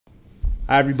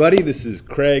Hi, everybody. This is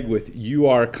Craig with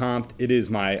UR Compt. It is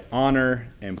my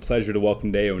honor and pleasure to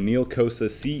welcome today Oneil Khosa,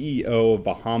 CEO of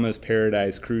Bahamas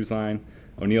Paradise Cruise Line.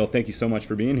 Oneil, thank you so much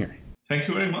for being here. Thank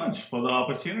you very much for the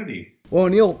opportunity. Well,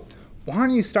 Oneil, why don't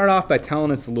you start off by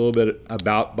telling us a little bit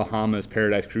about Bahamas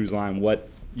Paradise Cruise Line, what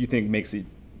you think makes it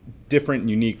different and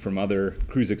unique from other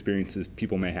cruise experiences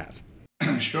people may have?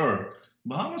 Sure.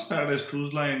 Bahamas Paradise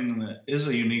Cruise Line is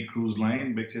a unique cruise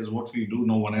line because what we do,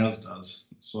 no one else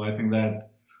does. So I think that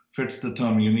fits the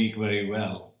term unique very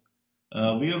well.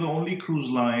 We are the only cruise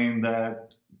line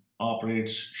that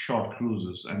operates short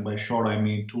cruises. And by short, I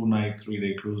mean 2 night, 3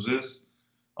 day cruises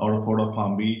out of Port of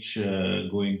Palm Beach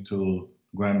going to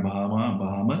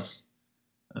Bahamas.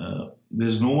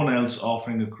 There's no one else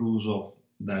offering a cruise of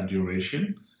that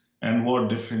duration. And what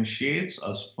differentiates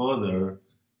us further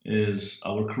is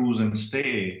our cruise and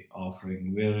stay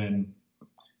offering, wherein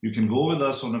you can go with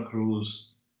us on a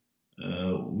cruise.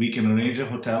 We can arrange a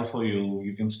hotel for you.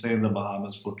 You can stay in the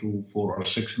Bahamas for 2, 4, or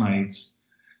 6 nights.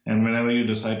 And whenever you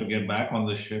decide to get back on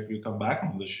the ship, you come back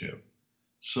on the ship.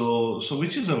 So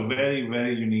which is a very,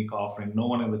 very unique offering. No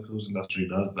one in the cruise industry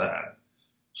does that.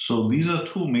 So these are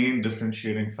two main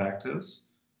differentiating factors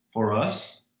for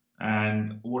us,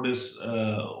 and what is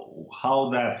how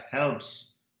that helps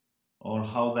or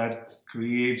how that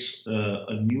creates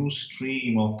a new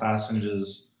stream of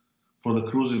passengers for the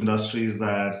cruise industry is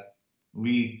that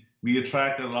we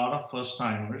attract a lot of first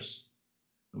timers,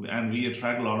 and we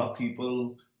attract a lot of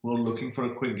people who are looking for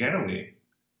a quick getaway.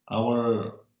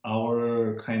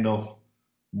 Our kind of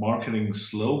marketing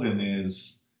slogan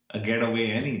is a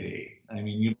getaway any day. I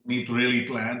mean, you don't need to really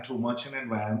plan too much in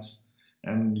advance.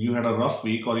 And you had a rough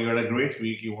week or you had a great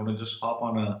week, you want to just hop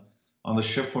on the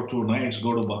ship for 2 nights,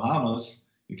 go to Bahamas.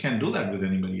 You can't do that with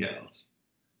anybody else.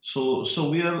 So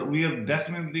we are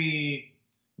definitely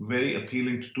very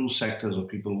appealing to two sectors of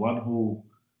people. One who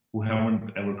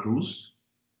haven't ever cruised,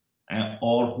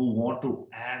 or who want to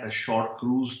add a short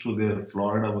cruise to their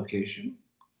Florida vacation.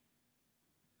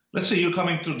 Let's say you're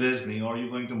coming to Disney or you're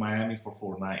going to Miami for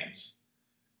 4 nights.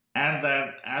 Add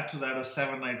to that a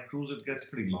 7 night cruise, it gets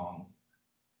pretty long.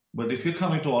 But if you're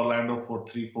coming to Orlando for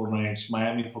 3, 4 nights,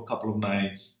 Miami for a couple of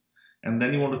nights, and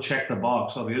then you want to check the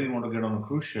box or really want to get on a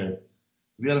cruise ship,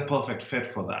 we are a perfect fit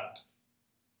for that.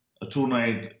 A 2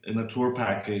 night in a tour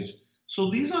package. So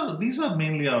these are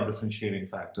mainly our differentiating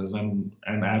factors and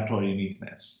add to our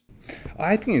uniqueness.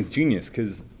 I think it's genius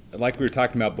because, like we were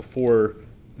talking about before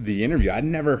the interview, I'd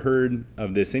never heard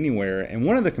of this anywhere. And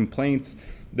one of the complaints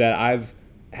that I've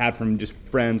had from just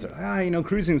friends,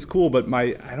 cruising is cool, but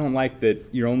I don't like that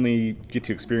you only get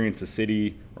to experience a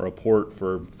city or a port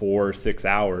for 4 or 6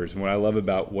 hours. And what I love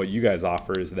about what you guys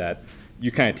offer is that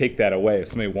you kind of take that away. If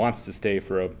somebody wants to stay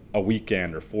for a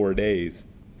weekend or 4 days,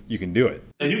 you can do it.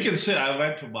 And you can say I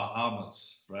went to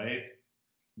Bahamas, right?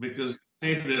 Because you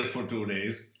stayed there for 2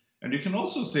 days. And you can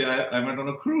also say I went on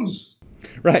a cruise.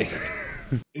 Right.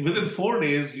 Within 4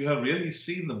 days, you have really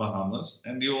seen the Bahamas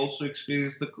and you also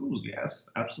experienced the cruise. Yes,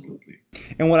 absolutely.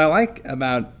 And what I like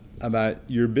about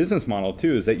your business model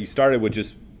too is that you started with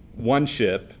just one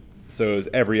ship, so it was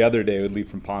every other day it would leave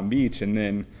from Palm Beach, and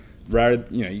then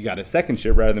you got a second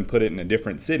ship rather than put it in a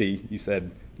different city. You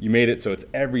said you made it so it's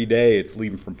every day it's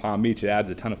leaving from Palm Beach. It adds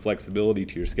a ton of flexibility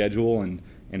to your schedule and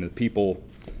the people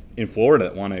in Florida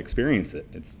that want to experience it.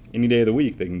 It's any day of the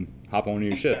week they can hop on one of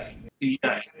your ships.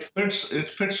 Yeah,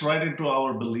 it fits right into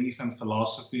our belief and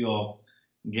philosophy of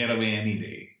getaway any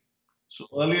day. So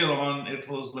earlier on, it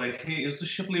was like, hey, is the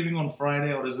ship leaving on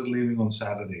Friday or is it leaving on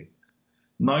Saturday?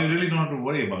 Now you really don't have to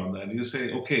worry about that. You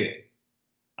say, okay,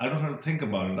 I don't have to think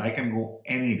about it. I can go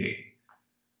any day.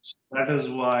 So that is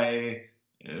why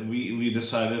we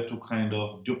decided to kind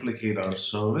of duplicate our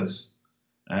service,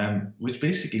 and which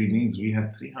basically means we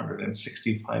have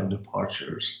 365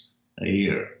 departures a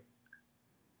year.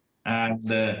 And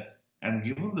and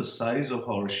given the size of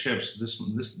our ships, this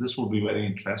will be very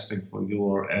interesting for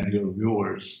you and your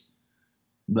viewers.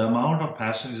 The amount of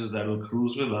passengers that will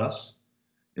cruise with us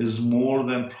is more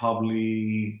than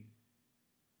probably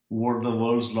what the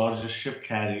world's largest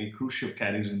cruise ship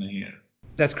carries in a year.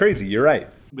 That's crazy. You're right.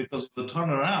 Because of the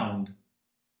turnaround,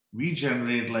 we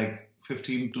generate like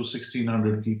 15 to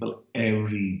 1600 people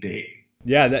every day.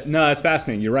 Yeah, that's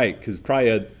fascinating. You're right, because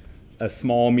probably a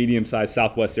small, medium-sized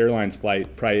Southwest Airlines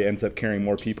flight probably ends up carrying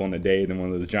more people in a day than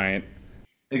one of those giant.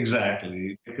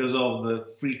 Exactly, because of the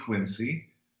frequency.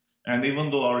 And even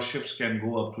though our ships can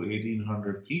go up to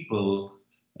 1800 people,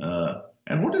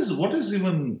 and what is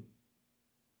even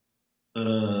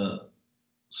uh,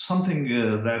 something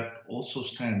that also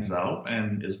stands out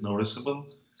and is noticeable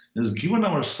is given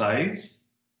our size,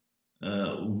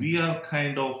 we are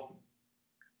kind of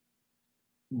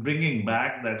bringing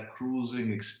back that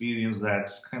cruising experience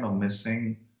that's kind of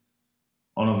missing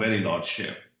on a very large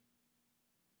ship,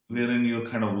 wherein you're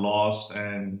kind of lost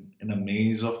and in a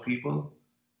maze of people.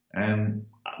 And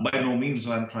by no means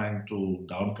I'm trying to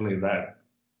downplay that.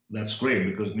 That's great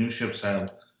because new ships have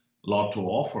a lot to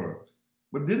offer.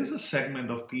 But there is a segment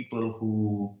of people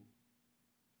who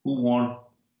want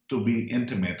to be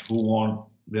intimate, who want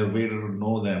their waiter to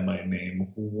know them by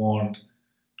name, who want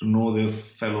to know their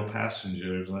fellow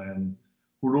passengers, and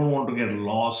who don't want to get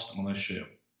lost on a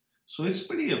ship. So it's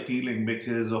pretty appealing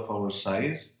because of our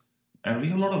size, and we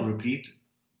have a lot of repeat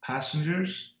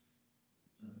passengers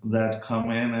that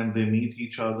come in and they meet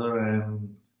each other,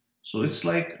 and so it's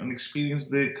like an experience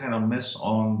they kind of miss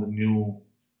on the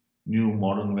new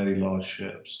modern very large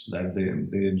ships that they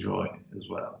enjoy as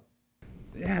well.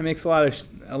 Yeah, it makes a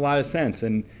lot of sense,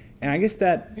 and I guess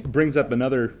that brings up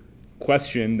another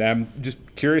question that I'm just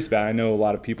curious about. I know a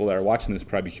lot of people that are watching this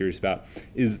probably curious about.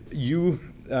 Is you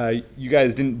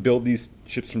guys didn't build these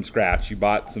ships from scratch? You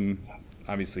bought some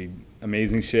obviously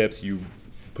amazing ships. You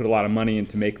put a lot of money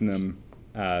into making them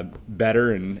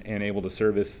better and able to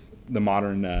service the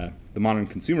modern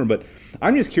consumer. But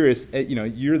I'm just curious.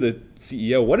 You're the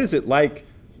CEO. What is it like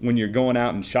when you're going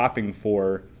out and shopping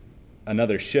for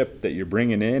another ship that you're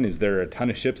bringing in? Is there a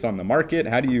ton of ships on the market?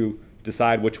 How do you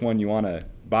decide which one you want to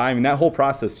buy? I mean, that whole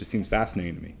process just seems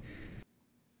fascinating to me.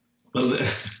 Well,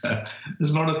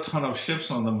 there's not a ton of ships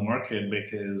on the market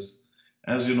because,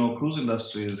 as you know, cruise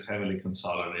industry is heavily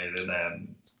consolidated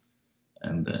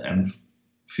and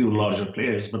few larger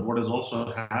players. But what is also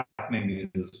happening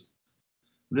is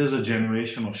there's a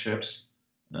generation of ships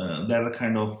that are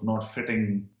kind of not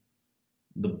fitting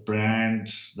the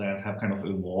brands that have kind of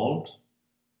evolved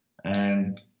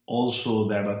and also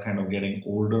that are kind of getting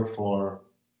older for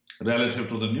relative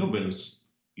to the new builds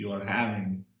you are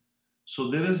having. So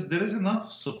there is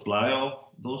enough supply of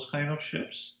those kind of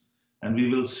ships, and we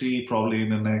will see probably in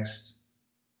the next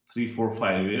 3, 4,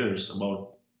 5 years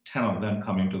about 10 of them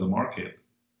coming to the market.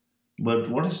 But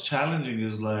what is challenging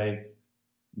is like,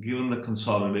 given the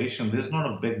consolidation, there's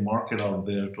not a big market out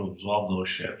there to absorb those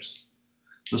ships.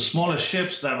 The smallest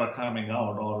ships that are coming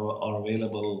out or are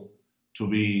available to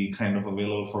be kind of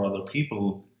available for other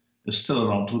people is still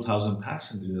around 2,000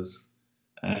 passengers.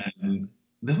 And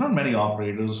there are not many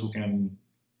operators who can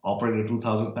operate a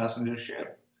 2,000 passenger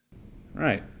ship.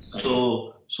 Right.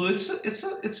 So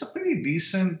it's a pretty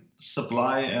decent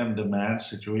supply and demand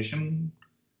situation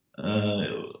uh,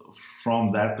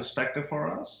 from that perspective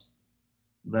for us.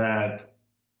 That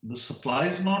the supply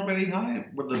is not very high,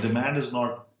 but the demand is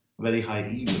not very high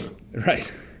either.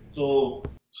 Right. So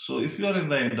if you are in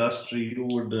the industry,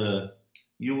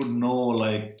 you would know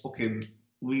like, okay,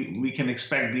 we can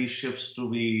expect these ships to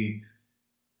be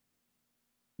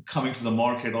coming to the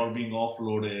market or being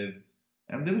offloaded,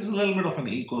 and there is a little bit of an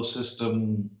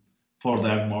ecosystem for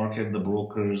that market, the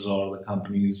brokers or the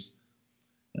companies.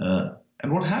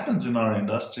 And what happens in our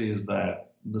industry is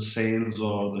that the sales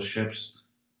or the ships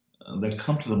that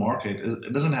come to the market,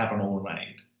 it doesn't happen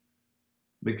overnight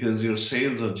because your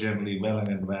sales are generally well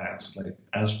in advance, like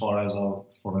as far as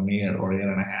for an year or a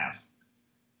year and a half.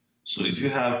 So if you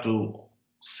have to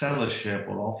sell a ship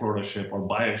or offload a ship or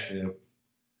buy a ship,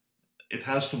 it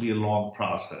has to be a long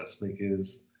process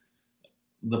because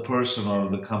the person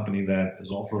or the company that is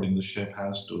offloading the ship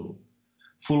has to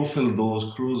fulfill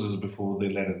those cruises before they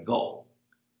let it go.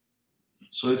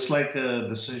 So it's like a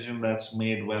decision that's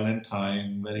made well in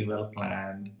time, very well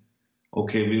planned.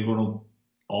 Okay, we're going to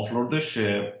offload the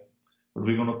ship, but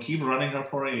we're going to keep running her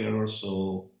for a year or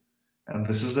so. And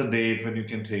this is the date when you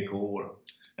can take over.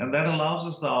 And that allows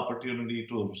us the opportunity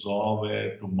to absorb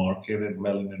it, to market it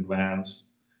well in advance,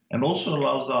 and also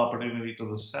allows the opportunity to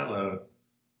the seller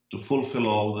to fulfill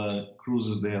all the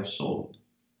cruises they have sold.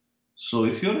 So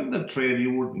if you're in the trade,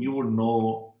 you would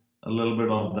know a little bit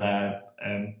of that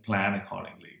and plan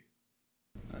accordingly.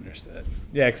 Understood.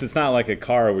 Yeah, because it's not like a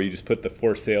car where you just put the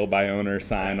for sale by owner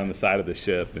sign on the Exactly. side of the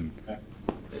ship. And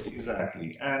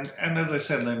Exactly. And as I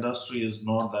said, the industry is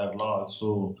not that large,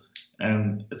 so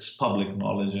and it's public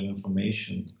knowledge and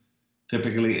information.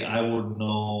 Typically, I would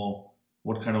know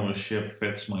what kind of a ship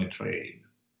fits my trade.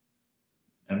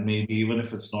 And maybe even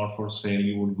if it's not for sale,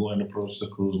 you would go and approach the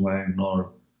cruise line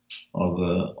or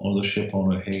the ship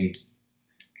owner, hey,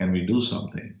 can we do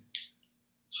something?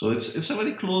 So it's a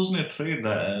very close knit trade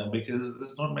because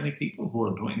there's not many people who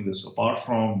are doing this. Apart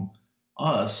from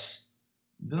us,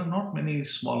 there are not many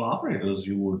small operators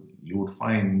you would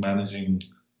find managing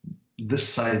this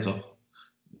size of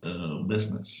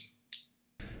business.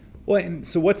 well, and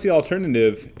so what's the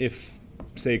alternative if,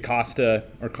 say, Costa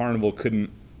or Carnival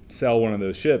couldn't sell one of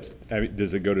those ships,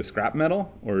 does it go to scrap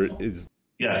metal or is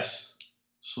Yes.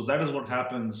 So that is what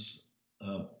happens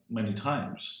many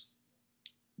times.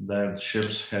 That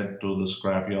ships head to the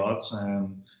scrap yards,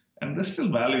 and they're still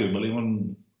valuable.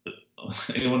 Even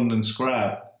even in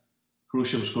scrap, cruise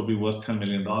ships could be worth $10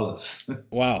 million.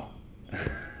 wow?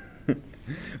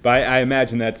 But I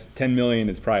imagine that's 10 million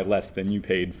is probably less than you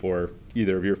paid for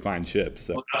either of your fine ships.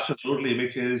 So Well, absolutely,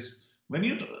 because when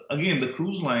you again the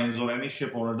cruise lines or any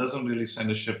ship owner doesn't really send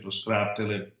a ship to scrap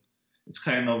till it's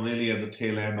kind of really at the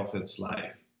tail end of its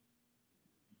life.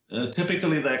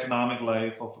 Typically, the economic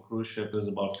life of a cruise ship is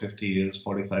about 50 years,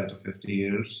 45 to 50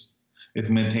 years, if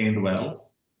maintained well.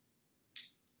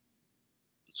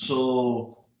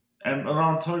 So, and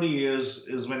around 30 years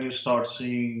is when you start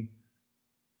seeing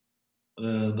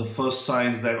the first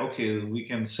signs that, okay, we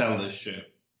can sell this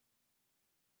ship.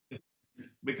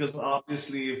 Because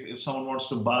obviously, if someone wants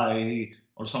to buy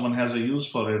or someone has a use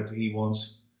for it, he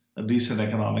wants a decent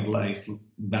economic life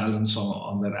balance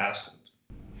on that asset.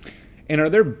 and are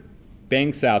there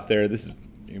banks out there? This is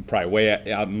probably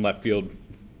way out in left field,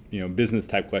 business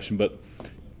type question, but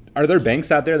are there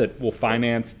banks out there that will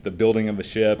finance the building of a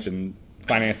ship and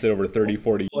finance it over 30,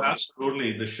 40? Oh,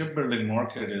 absolutely. The shipbuilding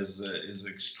market is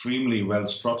extremely well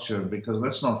structured because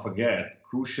let's not forget,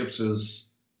 cruise ships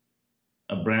is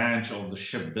a branch of the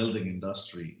shipbuilding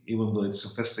industry, even though it's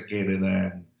sophisticated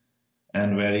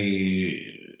and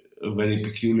very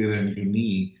peculiar and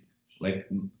unique, like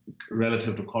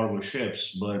relative to cargo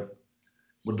ships, but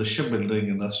the shipbuilding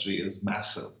industry is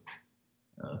massive.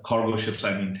 Cargo ships,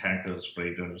 I mean tankers,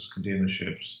 freighters, container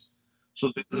ships.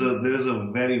 So there is a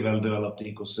very well developed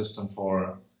ecosystem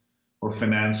for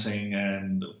financing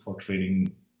and for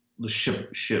trading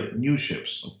the new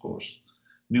ships, of course,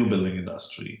 new building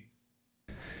industry.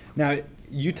 Now,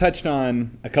 you touched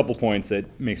on a couple points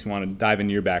that makes me want to dive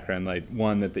into your background. Like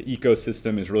one, that the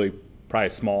ecosystem is really probably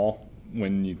small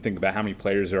when you think about how many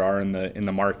players there are in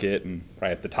the market, and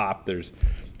probably at the top there's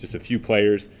just a few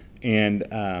players. And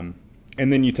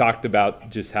then you talked about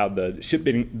just how the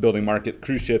shipbuilding market,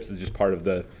 cruise ships, is just part of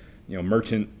the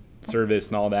merchant service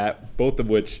and all that. Both of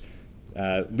which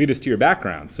lead us to your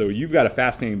background. So you've got a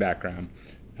fascinating background.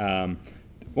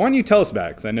 Why don't you tell us about it?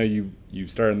 Because I know you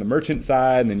started on the merchant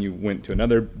side, and then you went to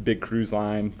another big cruise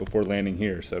line before landing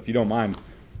here. So if you don't mind,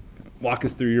 walk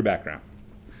us through your background.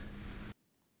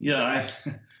 Yeah,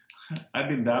 I've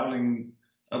been dabbling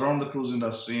around the cruise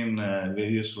industry in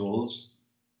various roles,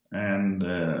 and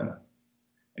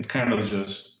it kind of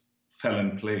just fell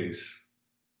in place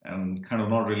and kind of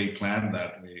not really planned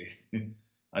that way.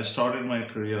 I started my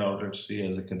career out at sea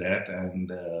as a cadet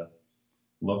and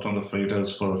worked on the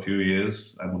freighters for a few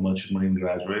years. I'm a merchant marine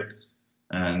graduate,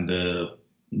 and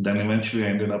then eventually I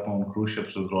ended up on cruise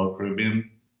ships with Royal Caribbean,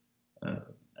 uh,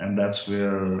 and that's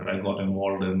where I got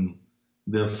involved in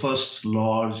their first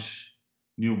large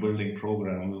new building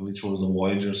program, which was the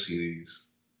Voyager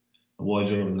series,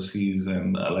 Voyager of the Seas,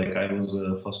 and like I was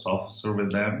a first officer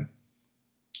with them,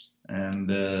 and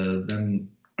then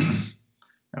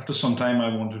after some time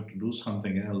I wanted to do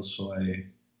something else,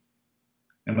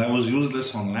 and I was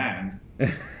useless on land.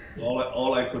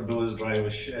 All I could do is drive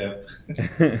a ship.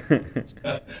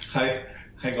 I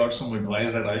I got some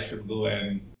advice that I should go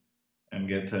and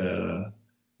get an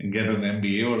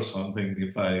MBA or something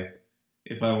if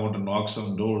I want to knock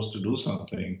some doors to do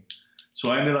something.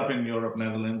 So I ended up in Europe,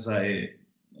 Netherlands. I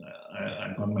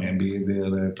got my MBA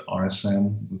there at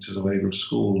RSM, which is a very good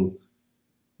school.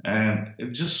 And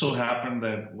it just so happened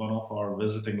that one of our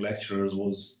visiting lecturers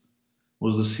was the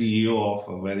CEO of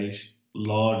a very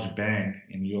large bank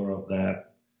in Europe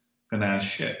that financed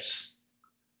ships.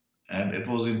 And it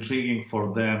was intriguing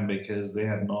for them because they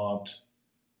had not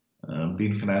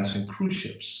been financing cruise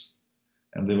ships,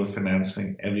 and they were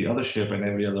financing every other ship and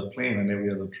every other plane and every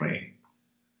other train.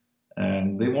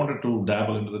 And they wanted to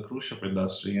dabble into the cruise ship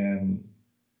industry, and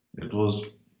it was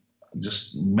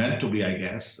just meant to be, I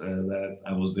guess, that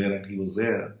I was there and he was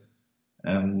there.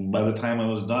 And by the time I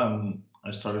was done,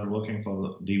 I started working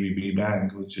for the DVB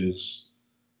Bank, which is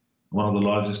one of the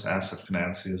largest asset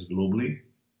financiers globally.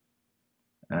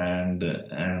 And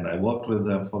I worked with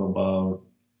them for about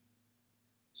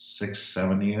 6,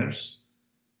 7 years,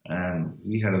 and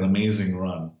we had an amazing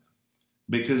run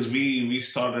because we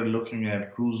started looking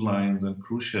at cruise lines and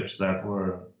cruise ships that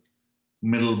were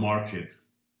middle market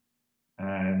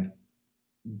and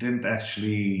didn't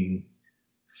actually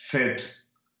fit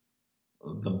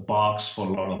the box for a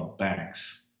lot of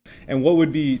banks. And what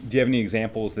would be? Do you have any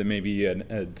examples that maybe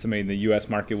somebody in the U.S.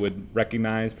 market would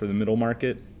recognize for the middle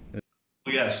market?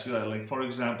 Yes, like for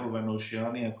example, when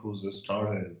Oceania cruises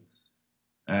started,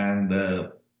 and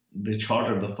they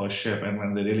chartered the first ship, and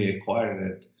when they really acquired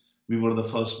it, we were the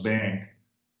first bank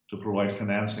to provide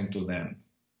financing to them.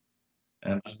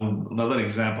 And another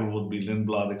example would be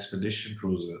Lindblad Expedition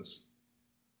Cruises.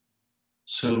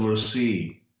 Silver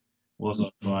Sea was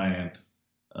our client.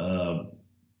 Uh,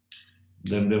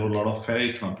 then there were a lot of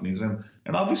ferry companies, and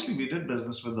obviously we did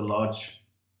business with the large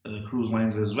cruise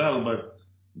lines as well, but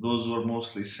those were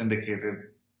mostly syndicated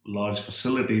large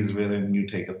facilities wherein you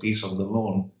take a piece of the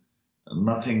loan.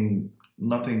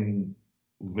 Nothing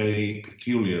very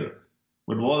peculiar.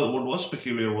 But what was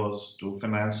peculiar was to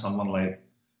finance someone like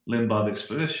Lindblad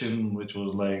Expedition, which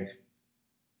was like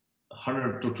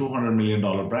 100 to 200 million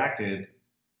dollar bracket,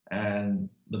 and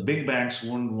the big banks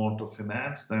wouldn't want to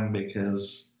finance them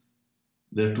because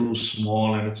they're too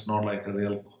small and it's not like a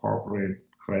real corporate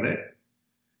credit.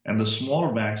 And the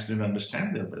small banks didn't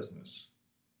understand their business.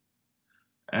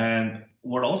 And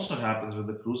what also happens with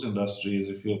the cruise industry is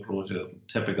if you approach a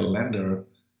typical lender,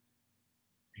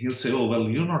 he'll say, oh, well,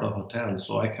 you're not a hotel,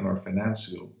 so I cannot finance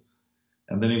you.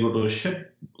 And then you go to a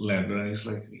ship lender and he's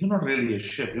like, you're not really a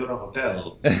ship, you're a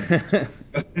hotel.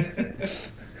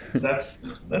 That's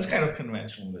kind of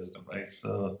conventional wisdom, right?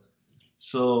 So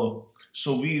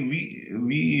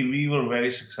we were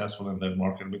very successful in that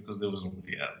market because there was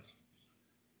nobody else.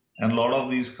 And a lot of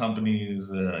these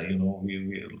companies,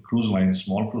 we cruise lines,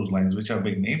 small cruise lines, which are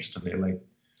big names today, like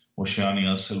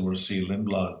Oceania, Silver Sea,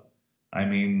 Lindblad. I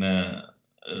mean,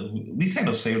 we kind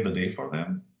of saved the day for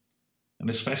them. And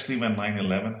especially when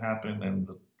 9/11 happened and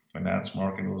the finance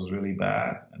market was really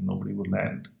bad and nobody would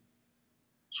lend.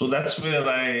 So that's where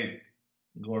I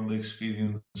got the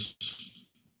experience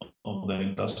of the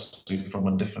industry from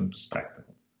a different perspective,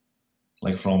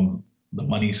 like from the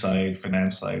money side,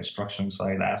 finance side, structuring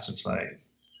side, asset side.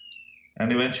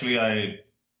 And eventually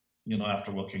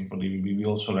after working for DVB, we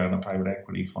also ran a private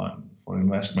equity fund for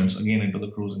investments, again, into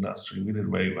the cruise industry. We did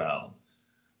very well.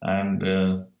 And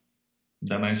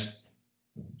then I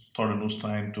thought it was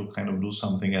time to kind of do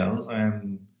something else.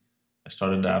 And I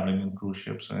started dabbling in cruise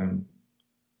ships and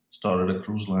started a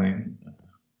cruise line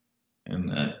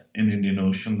in Indian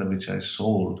Ocean, which I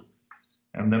sold.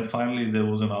 And then finally, there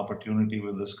was an opportunity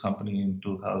with this company in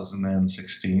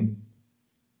 2016.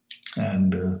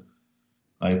 And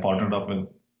I partnered up with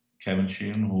Kevin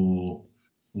Sheehan,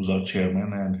 who's our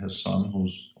chairman, and his son,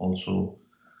 who's also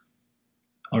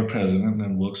our president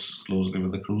and works closely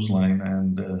with the cruise line.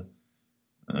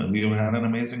 And we have had an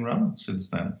amazing run since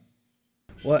then.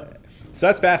 Well, so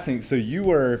that's fascinating. So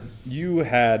you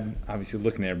had obviously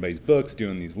looking at everybody's books,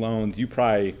 doing these loans. You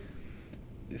probably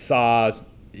saw,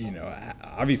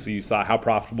 obviously you saw how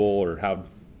profitable or how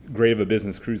great of a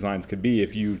business cruise lines could be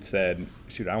if you said,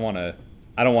 shoot, I don't want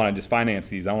to just finance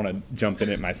these. I want to jump in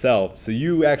it myself. So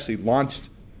you actually launched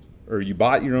or you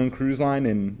bought your own cruise line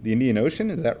in the Indian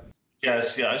Ocean. Is that?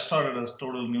 Yes, yeah. I started as a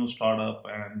total new startup,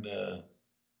 and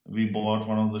we bought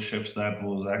one of the ships that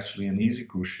was actually an easy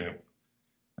cruise ship.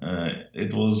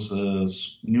 It was a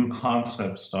new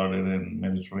concept started in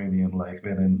Mediterranean, like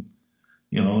wherein,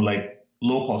 like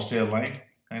low cost airline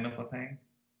kind of a thing,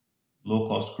 low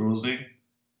cost cruising.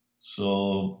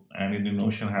 So, and Indian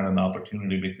Ocean had an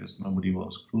opportunity because nobody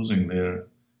was cruising there.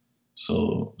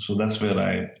 So that's where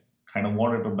I kind of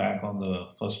wanted to back on the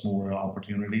first mover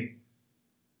opportunity,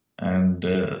 and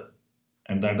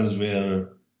and that is where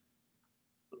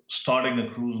starting a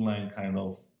cruise line kind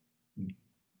of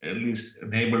at least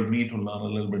enabled me to learn a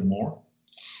little bit more,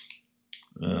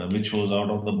 which was out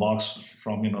of the box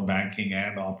from banking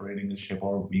and operating a ship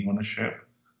or being on a ship.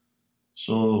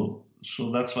 So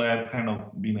that's why I've kind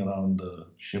of been around the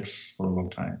ships for a long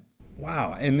time.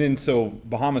 Wow. And then so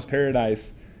Bahamas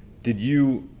Paradise, did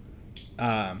you?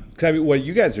 Because I mean, what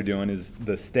you guys are doing is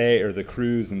the stay or the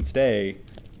cruise and stay.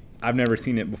 I've never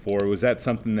seen it before. Was that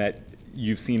something that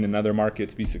you've seen in other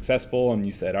markets be successful, and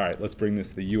you said, "All right, let's bring this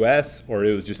to the U.S.," or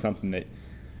it was just something that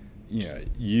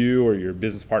you or your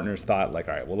business partners thought, like,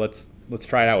 "All right, well, let's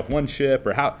try it out with one ship,"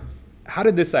 or how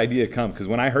did this idea come? Because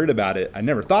when I heard about it, I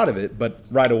never thought of it, but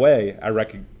right away I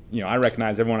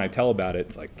recognize everyone I tell about it.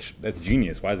 It's like that's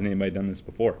genius. Why hasn't anybody done this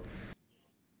before?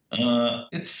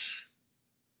 It's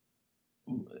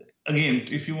again,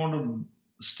 if you want to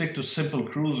stick to simple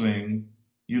cruising,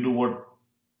 you do what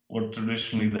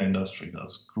traditionally the industry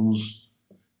does: cruise,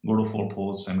 go to four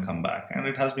ports, and come back. And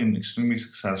it has been extremely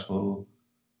successful.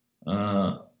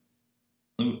 Uh,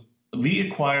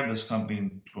 we acquired this company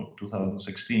in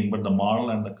 2016, but the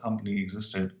model and the company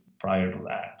existed prior to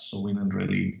that, so we didn't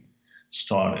really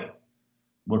start it.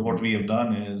 But what we have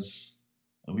done is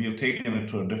we have taken it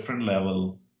to a different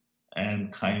level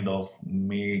and kind of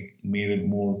made it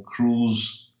more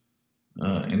cruise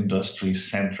industry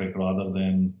centric rather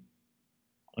than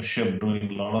a ship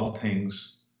doing a lot of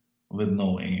things with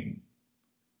no aim.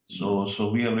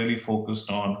 So we are really focused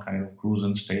on kind of cruise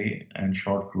and stay and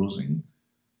short cruising.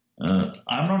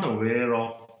 I'm not aware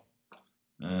of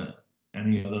uh,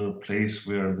 any other place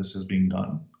where this is being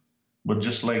done. But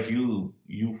just like you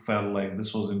felt like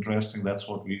this was interesting. That's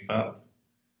what we felt.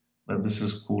 That this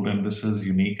is cool and this is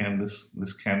unique and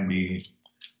this can be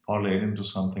parlayed into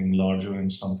something larger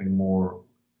and something more,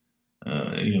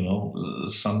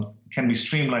 some can be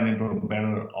streamlined into a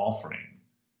better offering.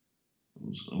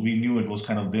 We knew it was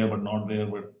kind of there but not there,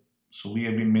 but so we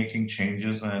have been making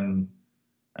changes and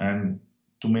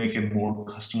to make it more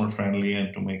customer friendly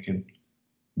and to make it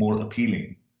more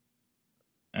appealing.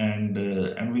 And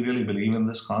we really believe in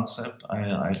this concept.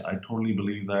 I totally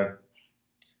believe that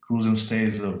cruise and stay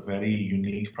is a very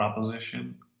unique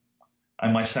proposition.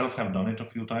 I myself have done it a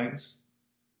few times,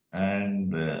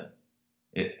 and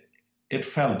it it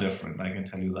felt different. I can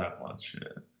tell you that much.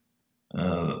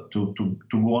 To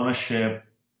go on a ship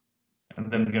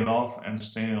and then get off and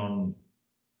stay on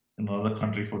in another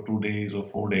country for 2 days or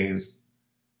 4 days,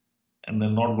 and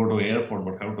then not go to airport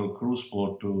but come to a cruise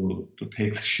port to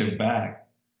take the ship back.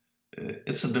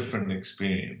 It's a different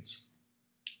experience,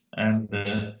 and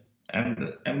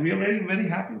and we are very very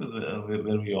happy with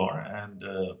where we are, and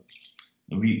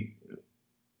we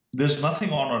there's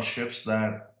nothing on our ships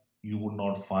that you would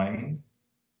not find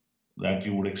that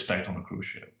you would expect on a cruise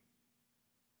ship.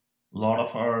 A lot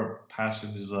of our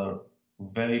passengers are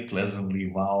very pleasantly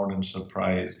wowed and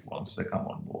surprised once they come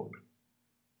on board.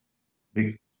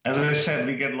 We, as I said,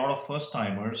 we get a lot of first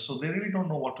timers, so they really don't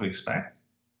know what to expect.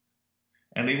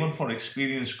 And even for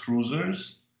experienced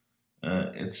cruisers,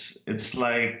 it's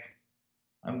like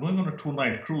I'm going on a 2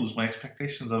 night cruise. My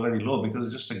expectations are very low because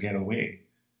it's just a getaway.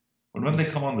 But when they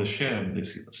come on the ship, they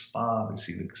see the spa, they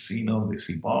see the casino, they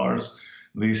see bars,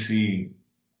 they see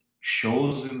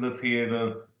shows in the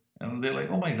theater, and they're like,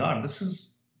 "Oh my God, this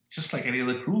is just like any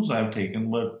other cruise I've taken,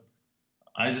 but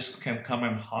I just can come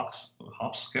and hop,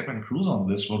 skip, and cruise on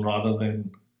this one rather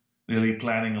than really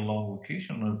planning a long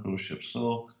vacation on a cruise ship."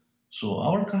 So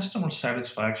our customer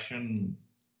satisfaction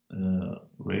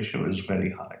ratio is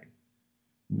very high.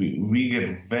 We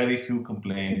get very few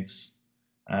complaints,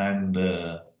 and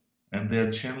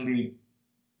they're generally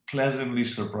pleasantly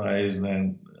surprised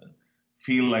and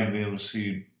feel like they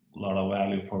received a lot of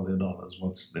value for their dollars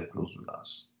once they cruise with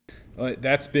us.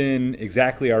 That's been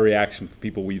exactly our reaction for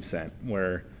people we've sent,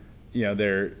 where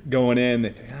they're going in, they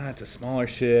think, it's a smaller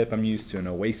ship. I'm used to an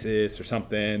Oasis or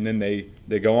something. And then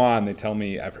they go on. They tell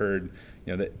me I've heard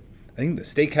that I think the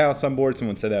steakhouse on board.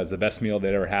 Someone said that was the best meal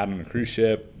they'd ever had on a cruise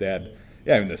ship. They had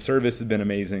I mean the service has been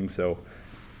amazing. So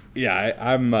yeah,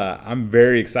 I'm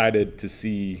very excited to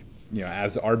see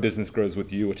as our business grows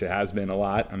with you, which it has been a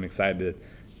lot. I'm excited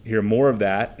to hear more of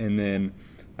that, and then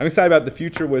I'm excited about the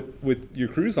future with your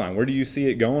cruise line. Where do you see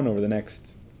it going over the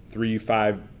next 3,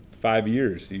 5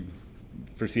 years? Do you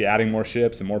foresee adding more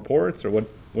ships and more ports, or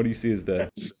what do you see as the?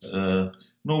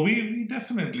 No, we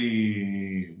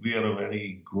definitely we are a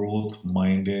very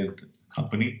growth-minded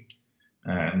company,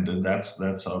 and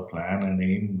that's our plan and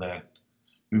aim that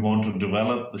we want to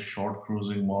develop the short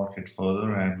cruising market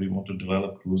further, and we want to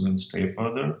develop cruise and stay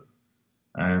further,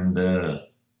 and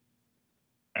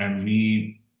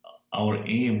we our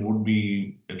aim would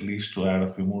be at least to add a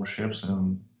few more ships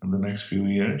in the next few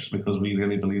years because we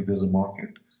really believe there's a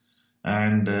market.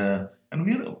 And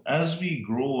we as we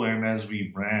grow and as we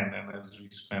brand and as we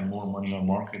spend more money on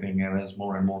marketing and as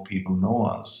more and more people know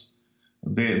us,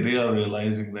 they are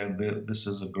realizing that this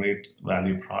is a great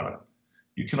value product.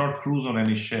 You cannot cruise on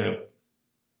any ship,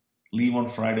 leave on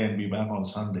Friday and be back on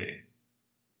Sunday,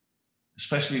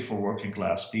 especially for working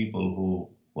class people who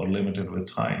are limited with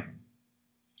time.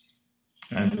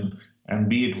 And and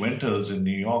be it winters in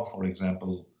New York, for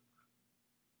example,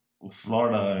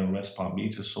 Florida and West Palm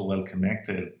Beach is so well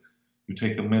connected. You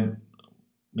take a mid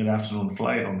afternoon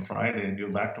flight on Friday and you're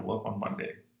back to work on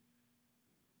Monday,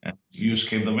 and you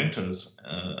escape the winters.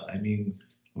 I mean,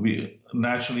 we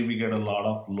get a lot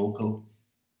of local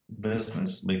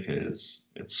business because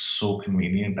it's so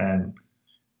convenient and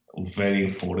very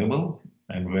affordable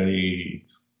and very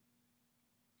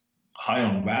high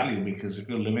on value because if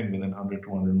you're living within 100,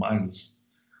 200 miles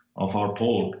of our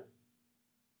port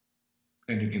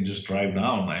and you can just drive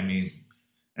down, I mean,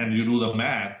 and you do the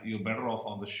math, you're better off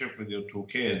on the ship with your 2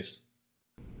 kids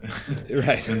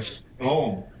Right. than stay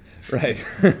home Right.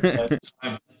 by the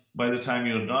time, by the time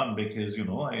you're done because,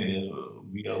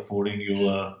 we are affording you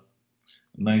a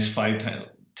nice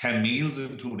 10 meals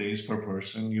in 2 days per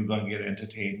person. You got to get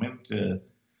entertainment.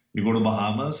 You go to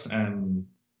Bahamas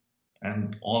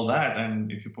and all that.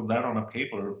 And if you put that on a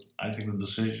paper, I think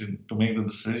to make the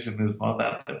decision is not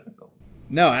that difficult.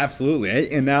 No,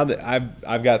 absolutely. And now that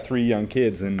I've got three young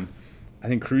kids, and I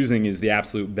think cruising is the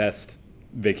absolute best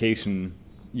vacation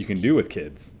you can do with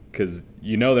kids because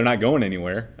you know they're not going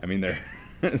anywhere. I mean, they're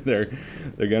they're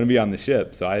they're going to be on the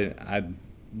ship, so I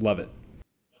love it.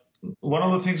 One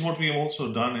of the things what we have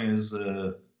also done is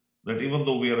that even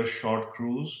though we are a short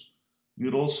cruise,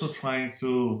 we're also trying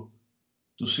to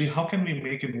see how can we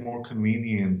make it more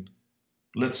convenient,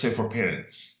 let's say for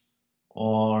parents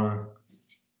or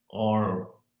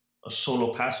or a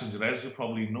solo passenger. As you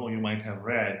probably know, you might have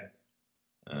read,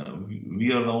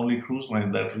 we are the only cruise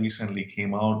line that recently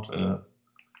came out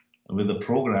with a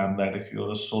program that if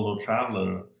you're a solo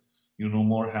traveler, you no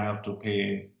more have to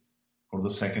pay for the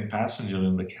second passenger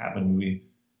in the cabin. We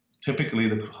typically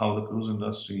how the cruise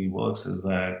industry works is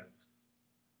that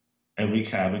every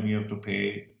cabin you have to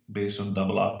pay based on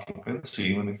double occupancy,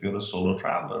 even if you're a solo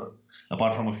traveler,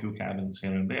 apart from a few cabins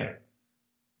here and there.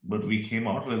 But we came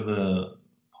out with the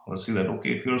policy that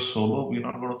okay, if you're solo, we're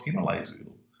not going to penalize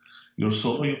you. You're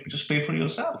solo, you just pay for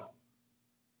yourself.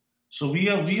 So we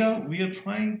are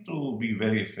trying to be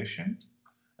very efficient.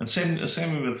 And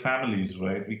same way with families,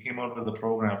 right? We came out with a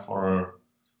program for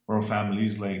our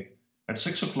families. Like at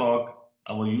 6 o'clock,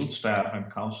 our youth staff and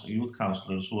youth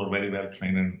counselors who are very well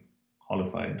trained and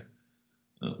qualified,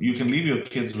 you can leave your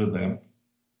kids with them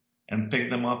and pick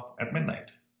them up at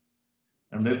midnight,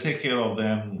 and they'll take care of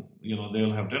them. You know,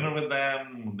 they'll have dinner with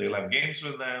them, they'll have games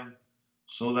with them,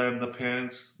 so that the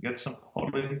parents get some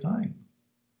quality time.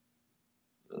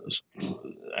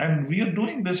 And we are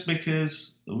doing this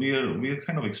because we are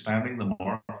kind of expanding the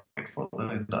market for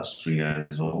the industry as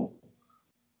a whole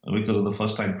because of the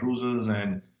first time cruises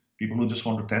and people who just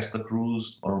want to test the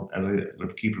cruise, or as I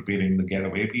keep repeating, the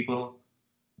getaway people.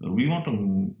 We want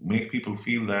to make people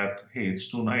feel that hey, it's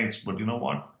 2 nights, but you know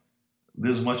what,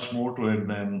 there's much more to it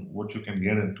than what you can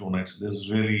get in 2 nights.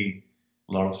 There's really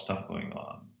a lot of stuff going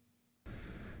on.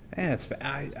 Yeah,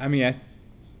 I mean,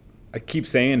 I keep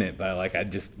saying it, but like I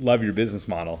just love your business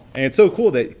model, and it's so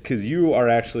cool that because you are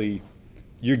actually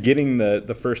you're getting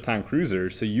the first time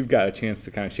cruisers, so you've got a chance to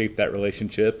kind of shape that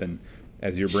relationship, and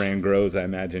as your brand grows, I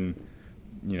imagine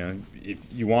if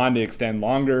you wanted to extend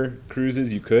longer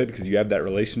cruises, you could because you have that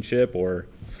relationship, or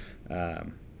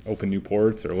open new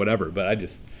ports or whatever. But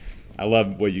I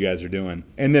love what you guys are doing.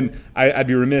 And then I'd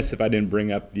be remiss if I didn't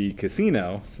bring up the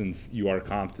casino, since you are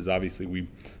comped, is obviously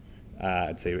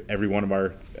I'd say every one of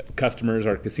our customers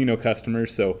are casino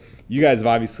customers. So you guys have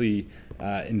obviously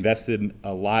invested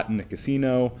a lot in the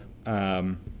casino.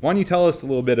 Why don't you tell us a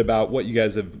little bit about what you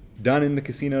guys have done in the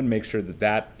casino to make sure that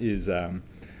that is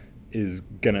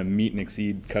going to meet and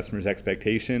exceed customers'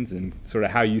 expectations, and sort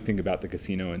of how you think about the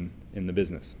casino in the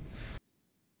business?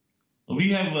 We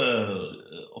have,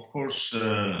 of course,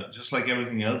 just like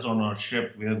everything else on our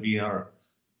ship, where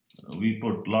we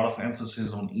put a lot of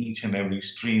emphasis on each and every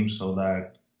stream so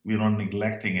that we're not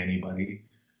neglecting anybody.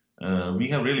 We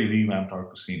have really revamped our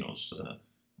casinos.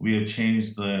 We have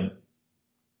changed the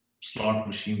slot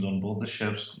machines on both the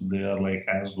ships. They are like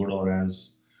as good or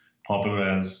as popular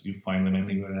as you find them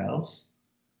anywhere else.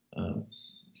 Uh,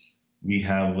 we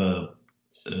have uh,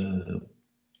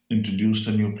 introduced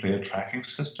a new player tracking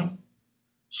system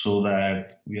so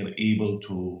that we are able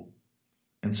to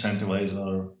incentivize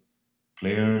our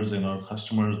players and our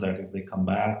customers that if they come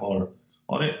back, or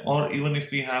even if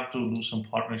we have to do some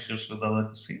partnerships with other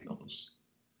casinos.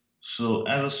 So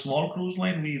as a small cruise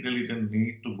line, we really didn't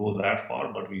need to go that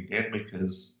far, but we did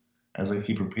because, as I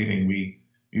keep repeating, we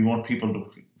want people to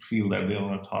feel that they're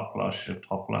on a top class ship,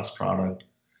 top class product,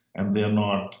 and they're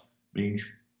not being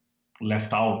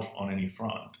left out on any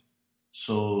front.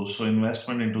 So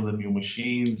investment into the new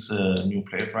machines, new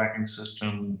player tracking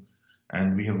system,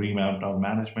 and we have revamped our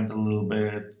management a little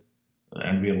bit,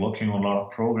 and we are working on a lot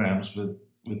of programs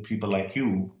with people like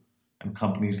you and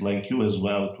companies like you as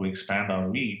well to expand our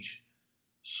reach.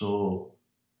 So,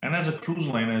 and as a cruise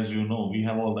line, as you know, we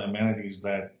have all the amenities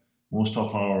that most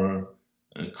of our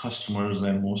customers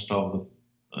and most of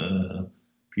the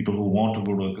people who want to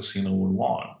go to a casino would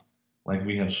want. Like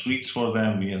we have suites for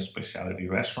them, we have specialty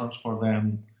restaurants for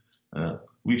them.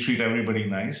 We treat everybody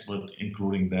nice, but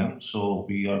including them. So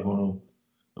we are going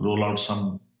to roll out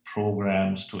some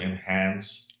programs to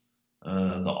enhance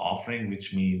the offering,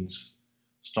 which means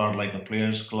start like a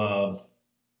players club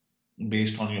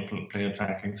based on your player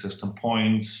tracking system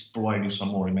points, provide you some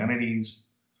more amenities.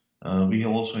 We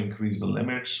have also increased the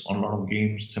limits on a lot of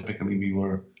games. Typically, we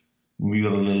were a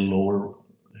little lower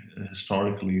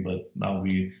historically, but now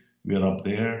we are up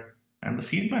there. And the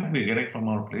feedback we're getting from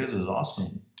our players is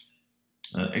awesome.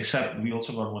 Except we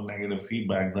also got one negative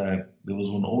feedback that there was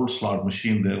one old slot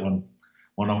machine there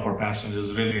one of our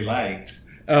passengers really liked.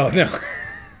 Oh no.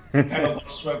 Kind of got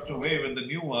swept away with the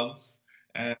new ones,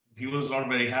 and he was not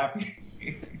very happy.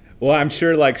 Well, I'm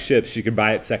sure like ships, she could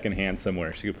buy it secondhand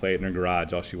somewhere. She could play it in her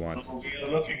garage all she wants. So we are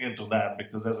looking into that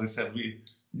because, as I said, we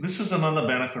this is another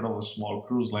benefit of a small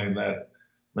cruise line that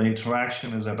the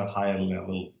interaction is at a higher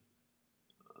level.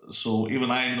 So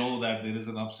even I know that there is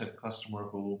an upset customer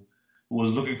who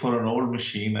was looking for an old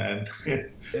machine, and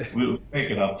we'll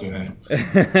make it up to him.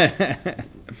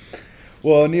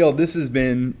 Well, Neil, this has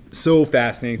been so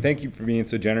fascinating. Thank you for being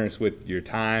so generous with your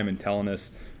time and telling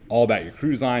us all about your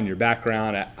cruise line, your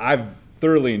background. I've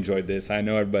thoroughly enjoyed this. I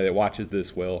know everybody that watches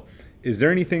this will. Is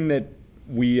there anything that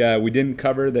we didn't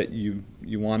cover that you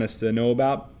want us to know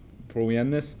about before we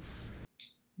end this?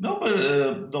 No,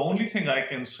 but the only thing I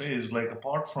can say is like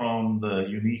apart from the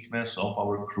uniqueness of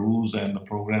our cruise and the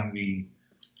program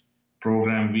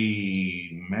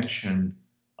we mentioned,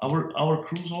 our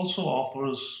cruise also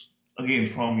offers again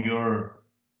from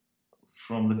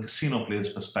the casino player's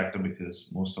perspective because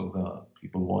most of the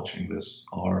people watching this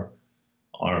are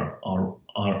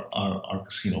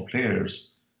casino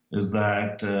players, is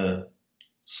that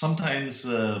sometimes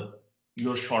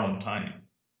you're short on time.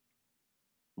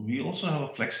 We also have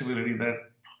a flexibility that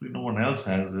probably no one else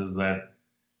has, is that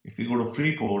if you go to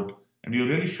Freeport and you're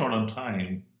really short on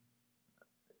time,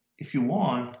 if you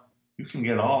want, you can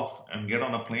get off and get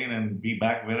on a plane and be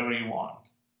back wherever you want.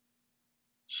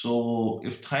 So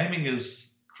if timing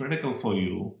is critical for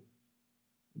you,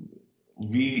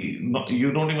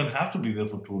 you don't even have to be there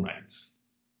for 2 nights.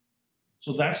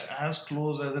 So that's as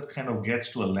close as it kind of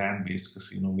gets to a land-based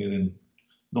casino, wherein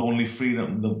the only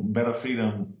freedom, the better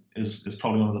freedom is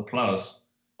probably one of the plus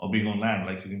of being on land,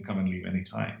 like you can come and leave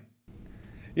anytime.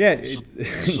 Yeah. So,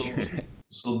 so,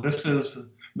 so this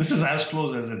is as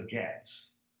close as it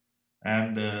gets,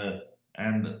 and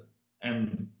and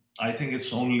and I think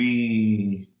it's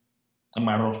only a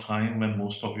matter of time when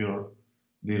most of your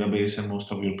database and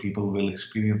most of your people will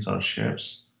experience our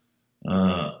ships.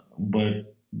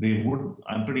 But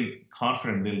I'm pretty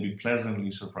confident they'll be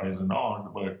pleasantly surprised and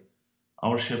awed. But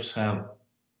our ships have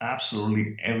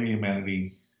absolutely every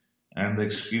amenity, and the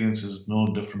experience is no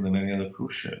different than any other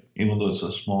cruise ship, even though it's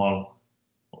a small,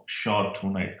 short 2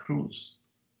 night cruise.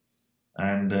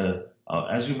 And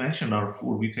as you mentioned, our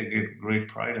food, we take a great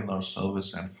pride in our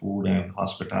service and food and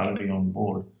hospitality on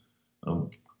board.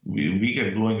 Um, we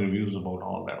get glowing reviews about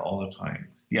all that all the time.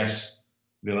 Yes,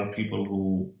 there are people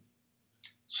who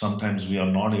sometimes we are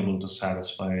not able to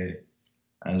satisfy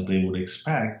as they would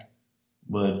expect,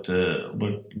 but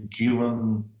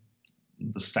given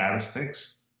the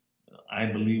statistics, I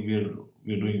believe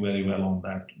we're doing very well on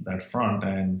that front,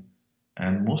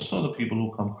 and most of the people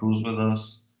who come cruise with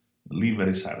us leave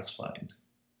very satisfied.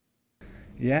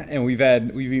 Yeah, and we've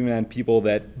even had people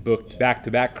that booked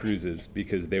back-to-back cruises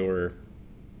because they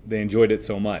enjoyed it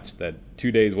so much that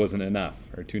 2 days wasn't enough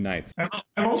or 2 nights.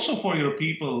 And also for your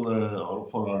people or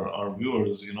for our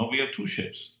viewers, we have two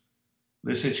ships.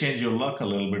 They say change your luck a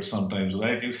little bit sometimes,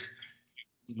 right? You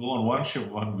go on one ship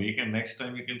one week, and next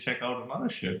time you can check out another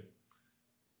ship.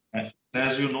 And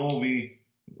as you know,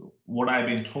 what I've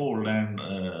been told and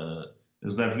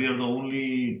is that we are the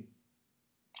only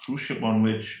cruise ship on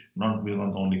which not we're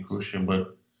not the only cruise ship,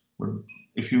 but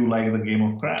if you like the game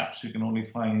of craps, you can only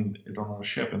find it on a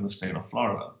ship in the state of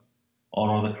Florida or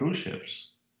on the cruise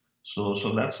ships. So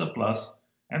that's a plus.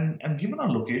 And given our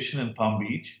location in Palm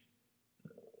Beach,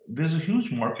 there's a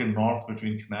huge market north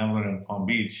between Canaveral and Palm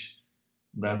Beach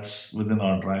that's within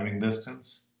our driving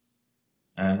distance,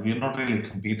 and we're not really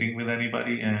competing with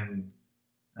anybody. And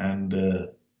and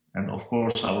of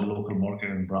course, our local market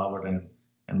in Broward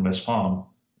and West Palm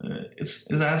is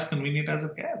as convenient as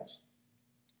it gets.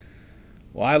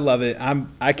 Well, I love it.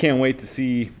 I can't wait to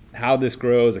see how this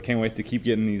grows. I can't wait to keep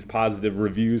getting these positive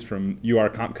reviews from our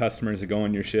customers that go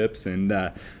on your ships, and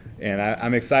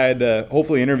I'm excited to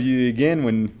hopefully interview you again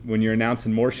when you're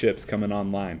announcing more ships coming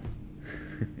online.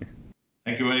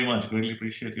 Thank you very much. Greatly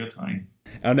appreciate your time.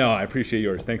 Oh no, I appreciate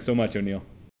yours. Thanks so much, Oneil.